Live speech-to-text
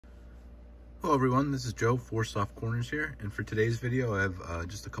Hello everyone, this is Joe, 4 Soft Corners here, and for today's video I have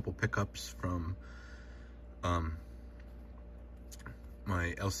just a couple pickups from my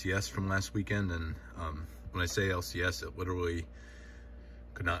LCS from last weekend. And when I say LCS, it literally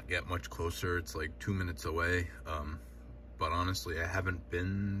could not get much closer. It's like 2 minutes away, but honestly I haven't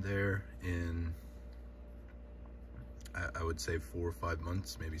been there in I would say 4 or 5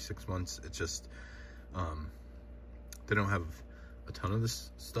 months, maybe 6 months. It's just they don't have a ton of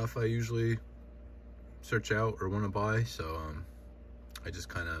this stuff I usually search out or want to buy, so I just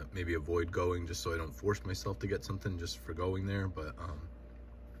kind of maybe avoid going just so I don't force myself to get something just for going there. But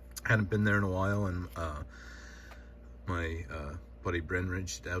I hadn't been there in a while, and my buddy Bryn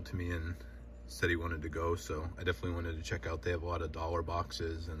reached out to me and said he wanted to go, so I definitely wanted to check out. They have a lot of dollar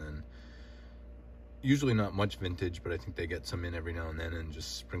boxes, and then usually not much vintage, but I think they get some in every now and then and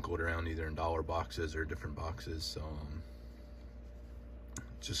just sprinkle it around either in dollar boxes or different boxes. So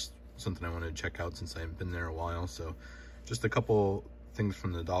just something I wanted to check out since I haven't been there a while. So just a couple things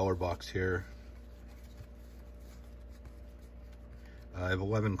from the dollar box here. I have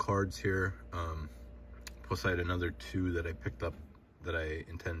 11 cards here, plus I had another 2 that I picked up that I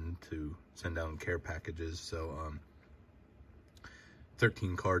intend to send out in care packages. So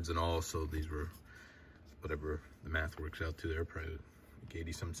 13 cards in all, so these were whatever the math works out to, they're probably like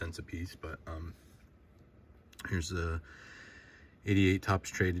 80 some cents a piece. But here's the 88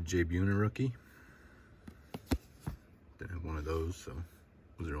 tops traded Jay Bowman rookie. Didn't have one of those, so it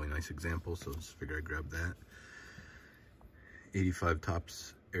was a really nice example, so just figured I'd grab that. 85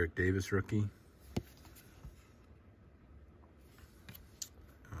 tops Eric Davis rookie.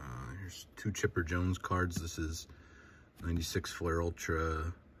 Here's 2 Chipper Jones cards. This is 96 Flare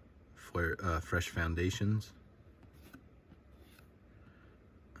Ultra Flare Fresh Foundations.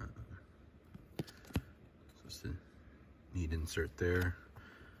 Just a neat insert there.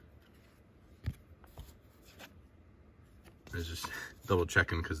 I was just double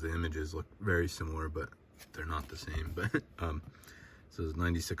checking because the images look very similar, but they're not the same. But so it's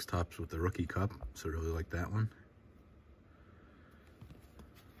 96 tops with the rookie cup, so I really like that one.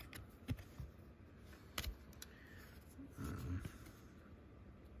 Um,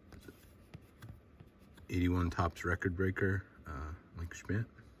 81 tops record breaker, Mike Schmidt.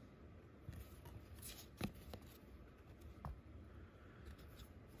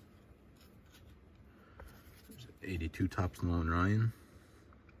 82 tops Nolan Ryan.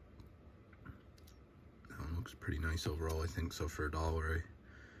 That one looks pretty nice overall, I think. So for $1,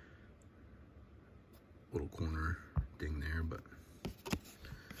 little corner ding there. But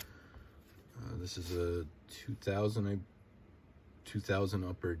this is a 2000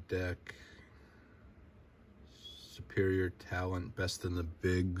 Upper Deck Superior Talent Best in the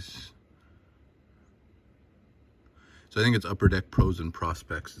Bigs. So I think it's Upper Deck Pros and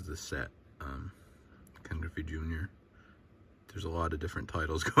Prospects is the set. Ken Griffey Jr. There's a lot of different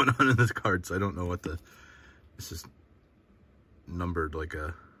titles going on in this card, so I don't know what this is numbered like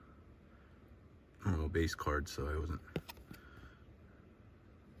a normal base card, so I wasn't,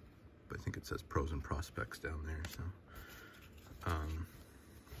 but I think it says Pros and Prospects down there. So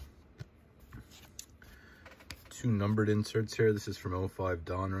 2 numbered inserts here. This is from 05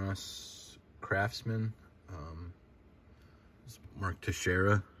 Donruss Craftsman. Mark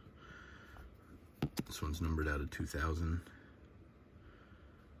Teixeira. This one's numbered out of 2000.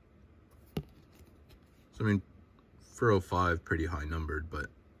 So I mean, for 05, pretty high numbered, but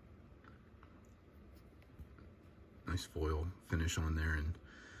nice foil finish on there, and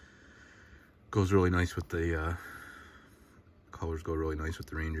goes really nice with the colors. Go really nice with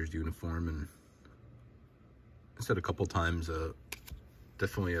the Rangers uniform. And I said a couple times,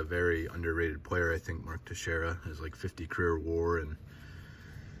 definitely a very underrated player. I think Mark Teixeira has like 50 career WAR and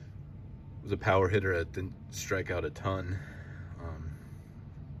was a power hitter that didn't strike out a ton.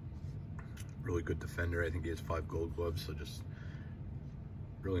 Really good defender. I think he has 5 Gold Gloves, so just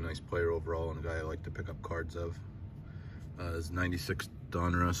really nice player overall, and a guy I like to pick up cards of. Is 96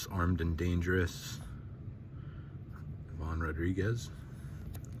 Donruss Armed and Dangerous Ivan Rodriguez.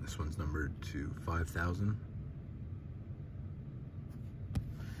 This one's numbered to 5,000.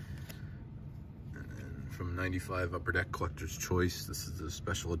 From 95 Upper Deck Collector's Choice, this is the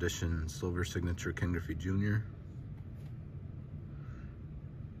special edition silver signature Ken Griffey Jr.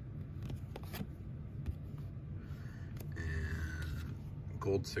 And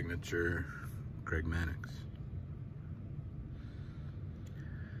gold signature Greg Maddux.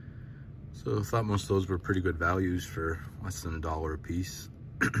 So I thought most of those were pretty good values for less than $1 a piece.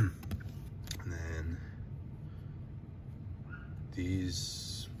 And then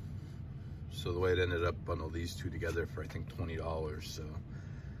these, so the way it ended up, bundled these 2 together for I think $20. So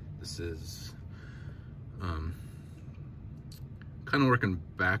this this is kind of working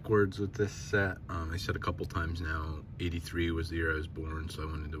backwards with this set. I said a couple times now, 83 was the year I was born, so I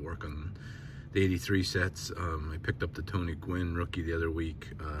wanted to work on the 83 sets. I picked up the Tony Gwynn rookie the other week,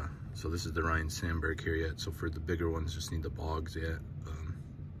 so this is the Ryan Sandberg here yet. So for the bigger ones, just need the Boggs yet.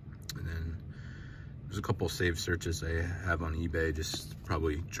 And then there's a couple save searches I have on eBay, just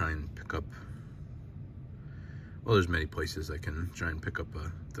probably try and pick up, well, there's many places I can try and pick up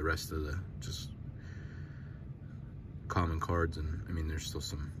the rest of the just common cards. And I mean, there's still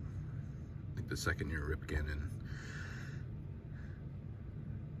some, like the second year Ripken and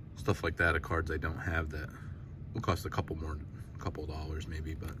stuff like that of cards I don't have that will cost a couple dollars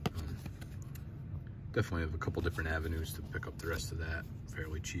maybe, but definitely have a couple different avenues to pick up the rest of that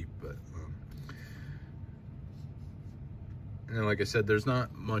fairly cheap. But and then, like I said, there's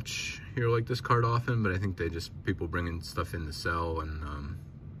not much here like this card often, but I think they just, people bringing stuff in to sell and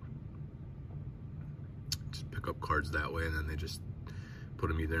just pick up cards that way, and then they just put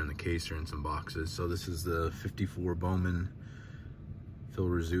them either in the case or in some boxes. So this is the 54 Bowman Phil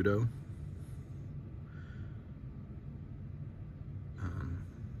Rizzuto.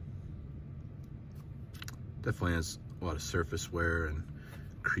 Definitely has a lot of surface wear and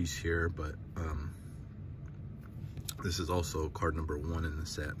crease here, but this is also card number 1 in the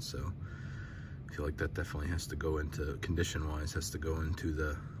set, so I feel like that definitely has to go into, condition-wise, has to go into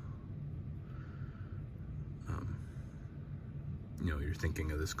the, you know, you're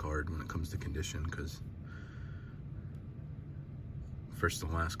thinking of this card when it comes to condition, because first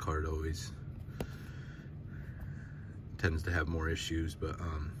and last card always tends to have more issues. But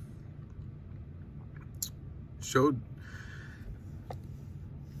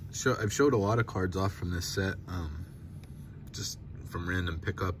I've showed a lot of cards off from this set, just from random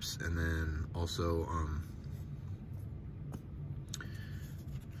pickups, and then also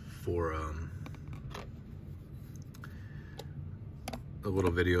for a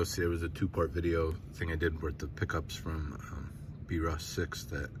little video. See, it was a 2-part video thing I did with the pickups from B-Russ 6,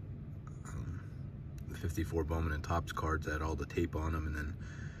 that the 54 Bowman and Topps cards had all the tape on them, and then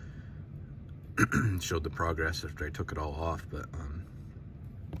showed the progress after I took it all off. But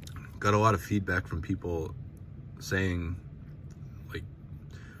got a lot of feedback from people saying, like,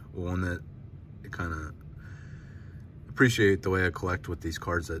 one, that they kind of appreciate the way I collect with these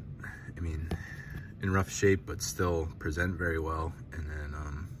cards that, I mean, in rough shape but still present very well. And then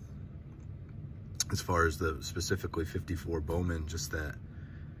as far as the specifically 54 Bowman, just that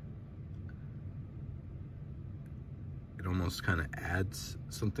it almost kind of adds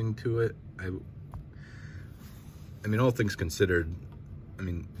something to it. I mean, all things considered, I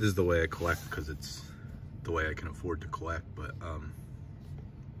mean, this is the way I collect because it's the way I can afford to collect. But I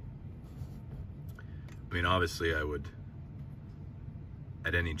mean, obviously I would,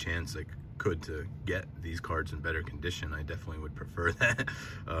 at any chance I could to get these cards in better condition, I definitely would prefer that.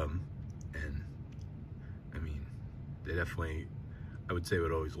 And I mean, they definitely, I would say,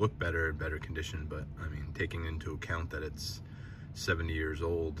 would always look better in better condition. But I mean, taking into account that it's 70 years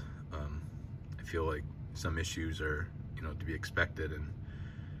old, I feel like some issues are, you know, to be expected. And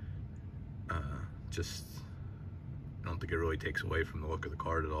just, I don't think it really takes away from the look of the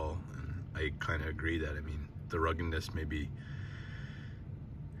card at all. And I kind of agree that, I mean, the ruggedness maybe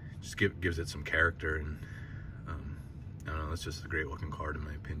just gives it some character, and I don't know, it's just a great looking card in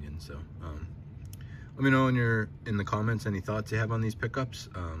my opinion. So let me know in the comments any thoughts you have on these pickups.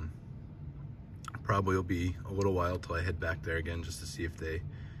 Probably will be a little while till I head back there again, just to see if they,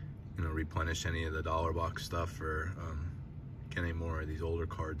 you know, replenish any of the dollar box stuff, or get any more of these older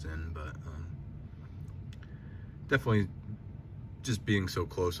cards in. But definitely, just being so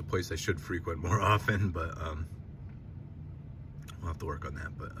close, a place I should frequent more often. But we'll have to work on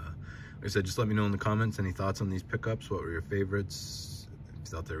that. But like I said, just let me know in the comments any thoughts on these pickups. What were your favorites? If you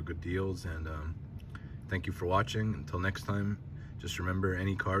thought they were good deals. And thank you for watching. Until next time, just remember,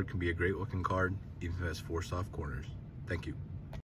 any card can be a great looking card, even if it has 4 soft corners. Thank you.